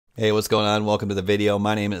Hey, what's going on? Welcome to the video.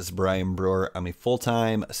 My name is Brian Brewer. I'm a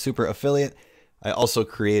full-time super affiliate. I also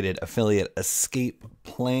created Affiliate Escape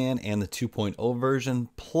Plan and the 2.0 version.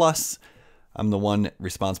 Plus, I'm the one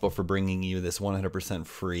responsible for bringing you this 100%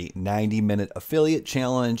 free 90-minute affiliate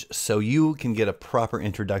challenge so you can get a proper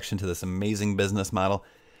introduction to this amazing business model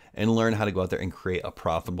and learn how to go out there and create a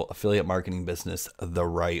profitable affiliate marketing business the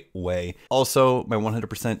right way. Also, my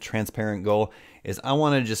 100% transparent goal is I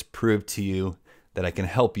want to just prove to you that I can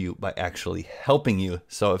help you by actually helping you.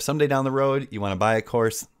 So if someday down the road you want to buy a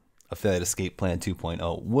course, Affiliate Escape Plan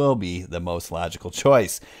 2.0 will be the most logical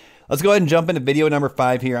choice. Let's go ahead and jump into video number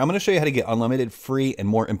 5 here. I'm going to show you how to get unlimited, free, and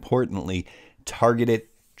more importantly, targeted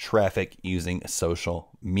traffic using social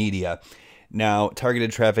media. Now,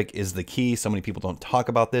 targeted traffic is the key. So many people don't talk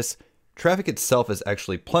about this. Traffic itself is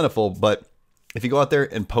actually plentiful, but if you go out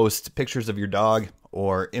there and post pictures of your dog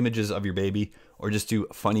or images of your baby, or just do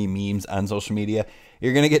funny memes on social media,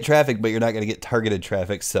 you're going to get traffic, but you're not going to get targeted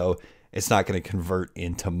traffic. So it's not going to convert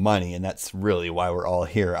into money. And that's really why we're all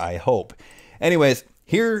here, I hope. Anyways,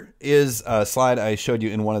 here is a slide I showed you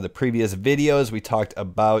in one of the previous videos. We talked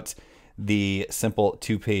about the simple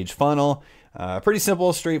 2-page funnel. Pretty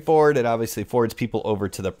simple, straightforward. It obviously forwards people over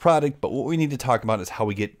to the product. But what we need to talk about is how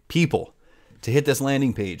we get people to hit this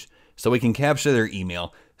landing page so we can capture their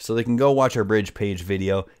email, so they can go watch our bridge page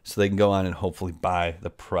video, so they can go on and hopefully buy the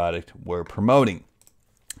product we're promoting.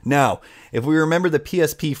 Now, if we remember the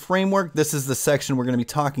PSP framework, this is the section we're going to be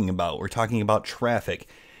talking about. We're talking about traffic.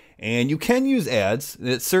 And you can use ads.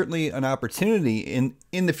 It's certainly an opportunity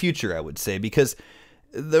in the future, I would say, because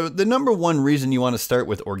the number one reason you want to start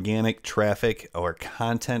with organic traffic or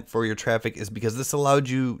content for your traffic is because this allows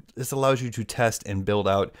you to test and build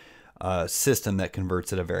out a system that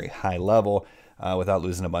converts at a very high level without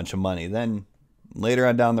losing a bunch of money. Then later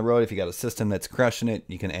on down the road, if you got a system that's crushing it,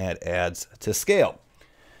 you can add ads to scale.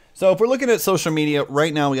 So if we're looking at social media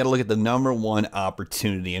right now, we got to look at the number one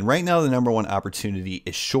opportunity. And right now, the number one opportunity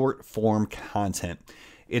is short form content.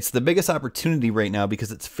 It's the biggest opportunity right now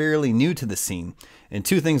because it's fairly new to the scene. And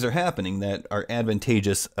two things are happening that are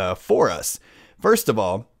advantageous for us. First of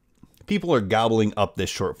all, people are gobbling up this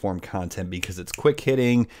short form content because it's quick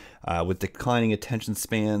hitting. With declining attention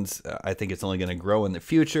spans, I think it's only going to grow in the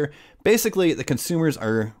future. Basically, the consumers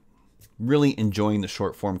are really enjoying the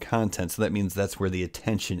short form content. So that means that's where the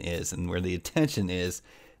attention is. And where the attention is,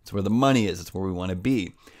 it's where the money is. It's where we want to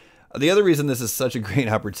be. The other reason this is such a great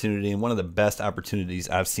opportunity and one of the best opportunities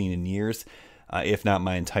I've seen in years, if not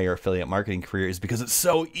my entire affiliate marketing career, is because it's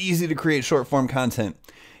so easy to create short form content.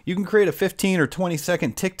 You can create a 15 or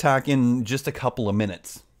 20-second TikTok in just a couple of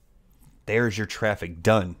minutes. There's your traffic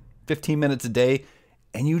done. 15 minutes a day,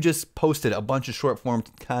 and you just posted a bunch of short form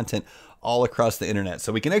content all across the internet.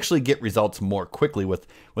 So we can actually get results more quickly with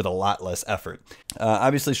a lot less effort.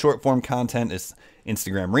 Obviously, short form content is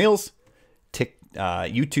Instagram Reels,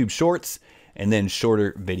 YouTube Shorts, and then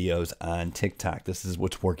shorter videos on TikTok. This is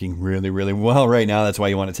what's working really, really well right now. That's why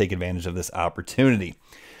you want to take advantage of this opportunity.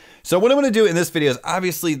 So what I'm going to do in this video is,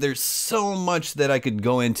 obviously there's so much that I could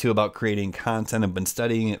go into about creating content. I've been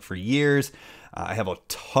studying it for years. I have a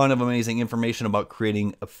ton of amazing information about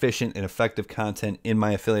creating efficient and effective content in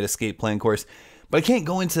my Affiliate Escape Plan course, but I can't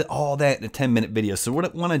go into all that in a 10-minute video. So what I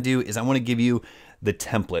want to do is I want to give you the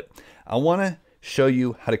template. I want to show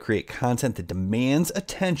you how to create content that demands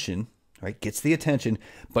attention, right? Gets the attention,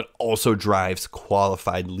 but also drives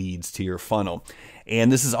qualified leads to your funnel.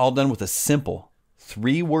 And this is all done with a simple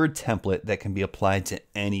 3-word template that can be applied to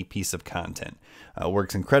any piece of content.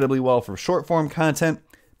 Works incredibly well for short form content,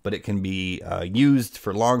 but it can be used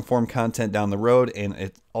for long form content down the road, and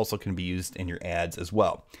it also can be used in your ads as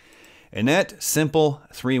well. And that simple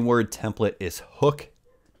 3-word template is hook,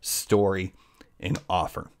 story, and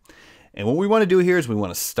offer. And what we want to do here is we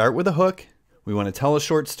want to start with a hook, we want to tell a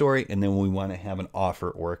short story, and then we want to have an offer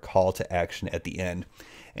or a call to action at the end.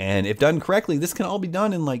 And if done correctly, this can all be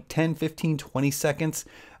done in like 10, 15, 20 seconds.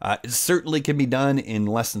 It certainly can be done in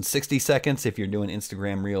less than 60 seconds if you're doing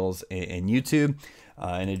Instagram Reels and YouTube.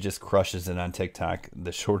 And it just crushes it on TikTok.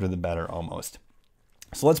 The shorter the better almost.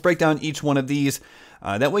 So let's break down each one of these.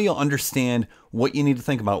 That way you'll understand what you need to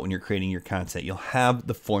think about when you're creating your content. You'll have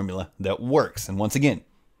the formula that works. And once again,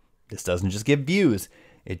 this doesn't just give views.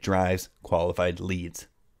 It drives qualified leads,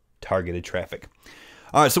 targeted traffic.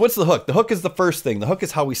 All right, so what's the hook? The hook is the first thing. The hook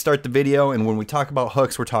is how we start the video. And when we talk about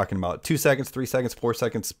hooks, we're talking about 2 seconds, 3 seconds, 4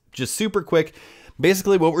 seconds, just super quick.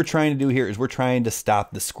 Basically, what we're trying to do here is we're trying to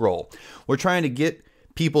stop the scroll. We're trying to get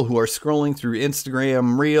people who are scrolling through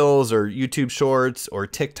Instagram Reels or YouTube Shorts or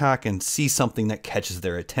TikTok and see something that catches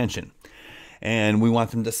their attention. And we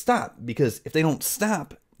want them to stop, because if they don't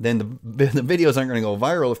stop, then the videos aren't going to go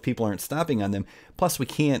viral if people aren't stopping on them. Plus, we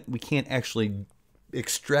can't actually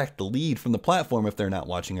extract the lead from the platform if they're not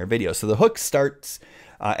watching our video. So the hook starts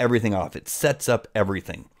everything off. It sets up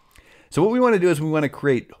everything. So what we want to do is we want to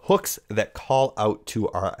create hooks that call out to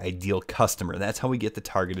our ideal customer. That's how we get the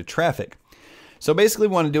targeted traffic. So basically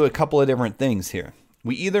we want to do a couple of different things here.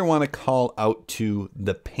 We either want to call out to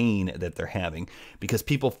the pain that they're having because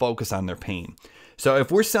people focus on their pain. So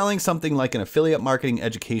if we're selling something like an affiliate marketing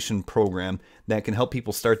education program that can help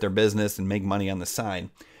people start their business and make money on the side,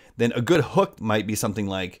 then a good hook might be something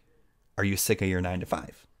like, are you sick of your 9-to-5?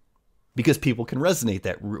 Because people can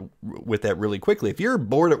resonate with that really quickly. If you're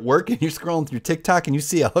bored at work and you're scrolling through TikTok and you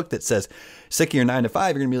see a hook that says sick of your 9-to-5,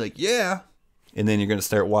 you're going to be like, yeah. And then you're going to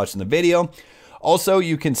start watching the video. Also,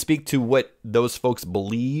 you can speak to what those folks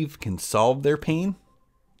believe can solve their pain.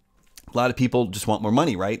 A lot of people just want more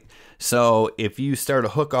money, right? So if you start a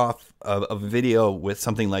hook off of a video with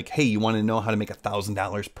something like, hey, you want to know how to make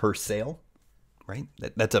 $1,000 per sale, right?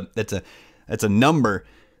 That's a number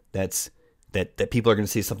that people are going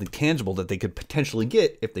to see something tangible that they could potentially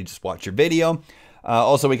get if they just watch your video.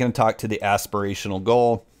 Also, we can talk to the aspirational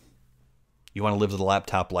goal. You want to live the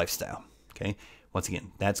laptop lifestyle, okay? Once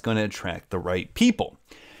again, that's going to attract the right people.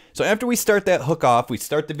 So after we start that hook off, we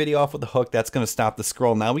start the video off with the hook, that's going to stop the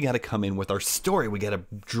scroll. Now we got to come in with our story. We got to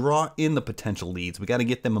draw in the potential leads. We got to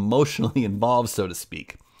get them emotionally involved, so to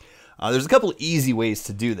speak. There's a couple easy ways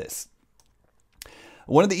to do this.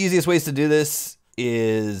 One of the easiest ways to do this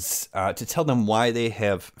is to tell them why they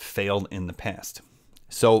have failed in the past.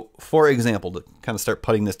 So for example, to kind of start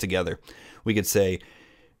putting this together, we could say,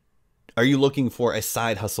 are you looking for a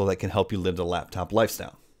side hustle that can help you live the laptop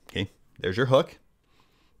lifestyle? Okay, there's your hook.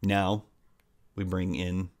 Now we bring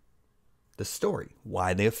in the story,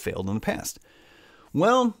 why they have failed in the past.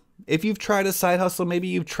 Well, if you've tried a side hustle, maybe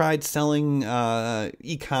you've tried selling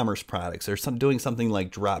e-commerce products or doing something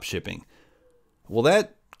like drop shipping. Well,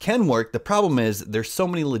 that can work. The problem is there's so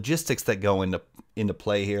many logistics that go into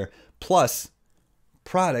play here. Plus,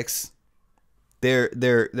 products,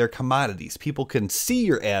 they're commodities. People can see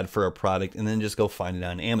your ad for a product and then just go find it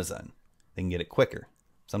on Amazon. They can get it quicker,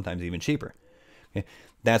 sometimes even cheaper. Okay?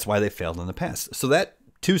 That's why they failed in the past. So that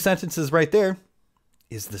 2 sentences right there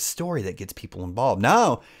is the story that gets people involved.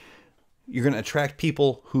 Now you're going to attract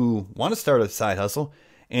people who want to start a side hustle.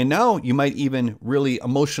 And now you might even really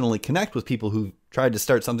emotionally connect with people who tried to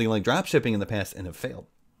start something like drop shipping in the past and have failed.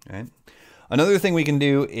 Right? Another thing we can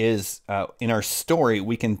do is in our story,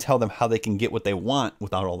 we can tell them how they can get what they want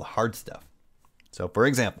without all the hard stuff. So for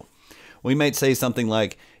example, we might say something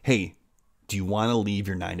like, hey, do you want to leave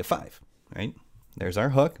your 9-to-5? Right? There's our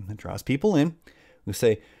hook that draws people in. We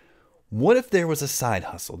say, what if there was a side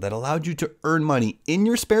hustle that allowed you to earn money in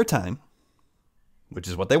your spare time, which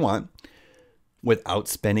is what they want, without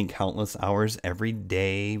spending countless hours every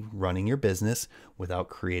day running your business, without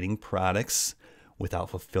creating products, without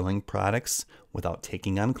fulfilling products, without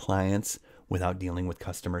taking on clients, without dealing with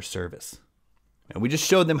customer service. And we just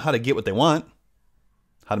showed them how to get what they want,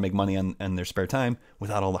 how to make money on their spare time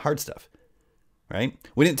without all the hard stuff, right?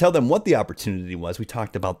 We didn't tell them what the opportunity was. We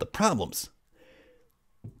talked about the problems.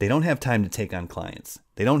 They don't have time to take on clients.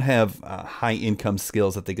 They don't have high income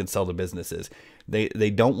skills that they can sell to businesses.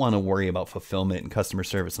 They don't want to worry about fulfillment and customer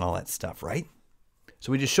service and all that stuff, right?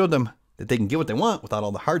 So we just showed them that they can get what they want without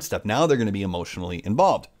all the hard stuff. Now they're going to be emotionally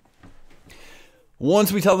involved.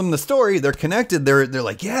 Once we tell them the story, they're connected. They're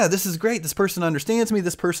like, yeah, this is great. This person understands me.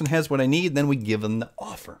 This person has what I need. Then we give them the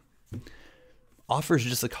offer. Offer is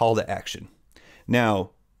just a call to action.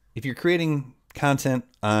 Now, if you're creating content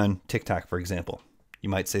on TikTok, for example, you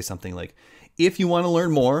might say something like, if you want to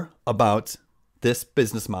learn more about this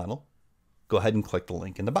business model, go ahead and click the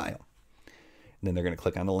link in the bio. And then they're going to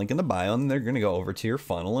click on the link in the bio and they're going to go over to your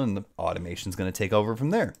funnel and the automation is going to take over from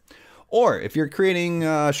there. Or if you're creating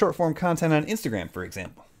short form content on Instagram, for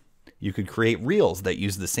example, you could create reels that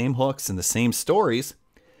use the same hooks and the same stories.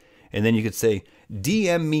 And then you could say,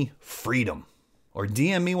 DM me freedom, or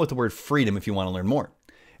DM me with the word freedom if you want to learn more.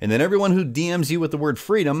 And then everyone who DMs you with the word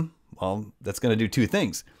freedom, well, that's going to do 2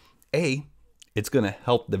 things. A, it's going to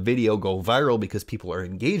help the video go viral because people are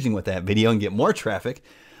engaging with that video and get more traffic.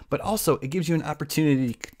 But also it gives you an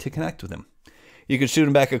opportunity to connect with them. You can shoot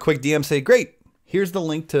them back a quick DM, say, great, here's the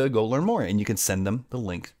link to go learn more. And you can send them the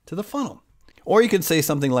link to the funnel. Or you can say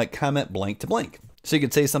something like comment blank to blank. So you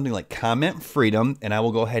could say something like comment freedom, and I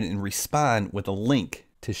will go ahead and respond with a link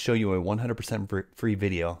to show you a 100% free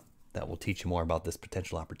video that will teach you more about this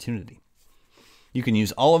potential opportunity. You can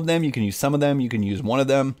use all of them. You can use some of them. You can use one of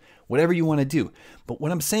them, whatever you want to do. But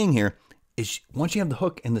what I'm saying here is once you have the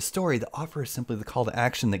hook and the story, the offer is simply the call to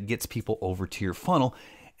action that gets people over to your funnel.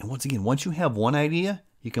 And once again, once you have one idea,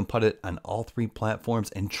 you can put it on all 3 platforms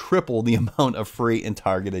and triple the amount of free and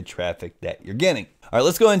targeted traffic that you're getting. All right,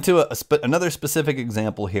 let's go into another specific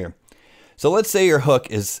example here. So let's say your hook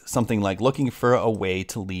is something like looking for a way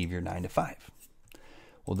to leave your 9 to 5.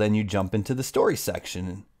 Well, then you jump into the story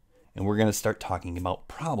section and we're going to start talking about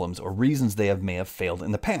problems or reasons they may have failed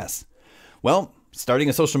in the past. Well, starting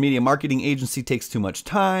a social media marketing agency takes too much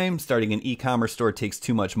time. Starting an e-commerce store takes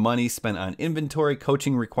too much money spent on inventory.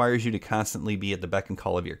 Coaching requires you to constantly be at the beck and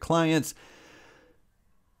call of your clients.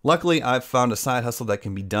 Luckily, I've found a side hustle that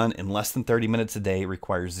can be done in less than 30 minutes a day,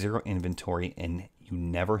 requires 0 inventory, and you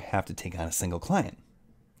never have to take on a single client.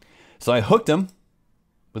 So I hooked them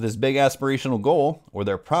with this big aspirational goal or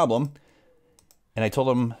their problem, and I told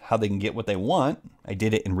them how they can get what they want. I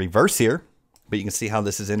did it in reverse here, but you can see how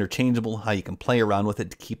this is interchangeable, how you can play around with it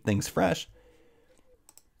to keep things fresh.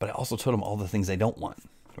 But I also told them all the things they don't want,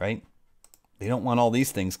 right? They don't want all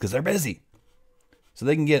these things because they're busy. So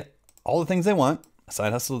they can get all the things they want, a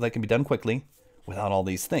side hustle that can be done quickly without all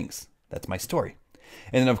these things. That's my story.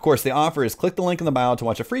 And then of course the offer is click the link in the bio to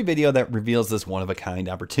watch a free video that reveals this one-of-a-kind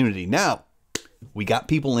opportunity. Now, we got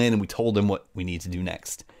people in and we told them what we need to do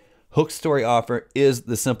next. Hook story offer is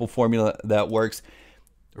the simple formula that works.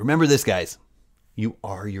 Remember this, guys. You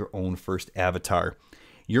are your own first avatar.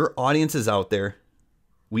 Your audience is out there.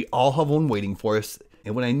 We all have one waiting for us.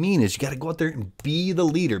 And what I mean is you got to go out there and be the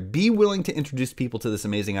leader. Be willing to introduce people to this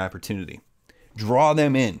amazing opportunity. Draw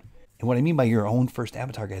them in. And what I mean by your own first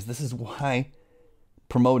avatar, guys, this is why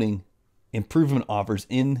promoting improvement offers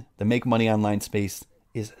in the Make Money Online space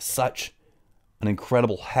is such an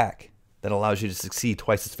incredible hack that allows you to succeed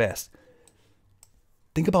twice as fast.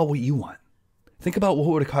 Think about what you want. Think about what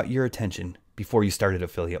would have caught your attention before you started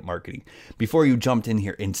affiliate marketing, before you jumped in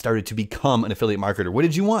here and started to become an affiliate marketer. What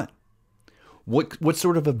did you want? What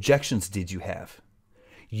sort of objections did you have?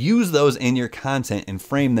 Use those in your content and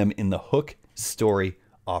frame them in the hook story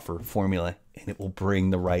offer formula, and it will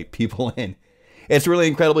bring the right people in. It's really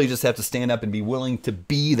incredible. You just have to stand up and be willing to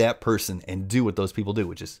be that person and do what those people do,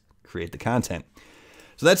 which is create the content.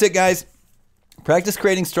 So that's it, guys. Practice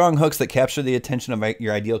creating strong hooks that capture the attention of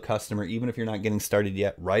your ideal customer, even if you're not getting started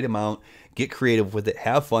yet. Write them out, get creative with it,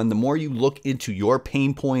 have fun. The more you look into your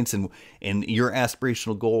pain points and your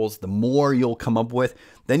aspirational goals, the more you'll come up with.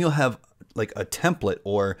 Then you'll have like a template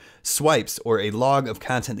or swipes or a log of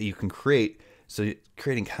content that you can create. So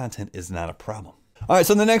creating content is not a problem. All right,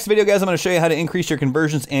 so in the next video, guys, I'm going to show you how to increase your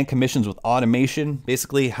conversions and commissions with automation.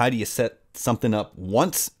 Basically, how do you set something up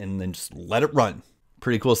once and then just let it run?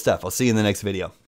 Pretty cool stuff. I'll see you in the next video.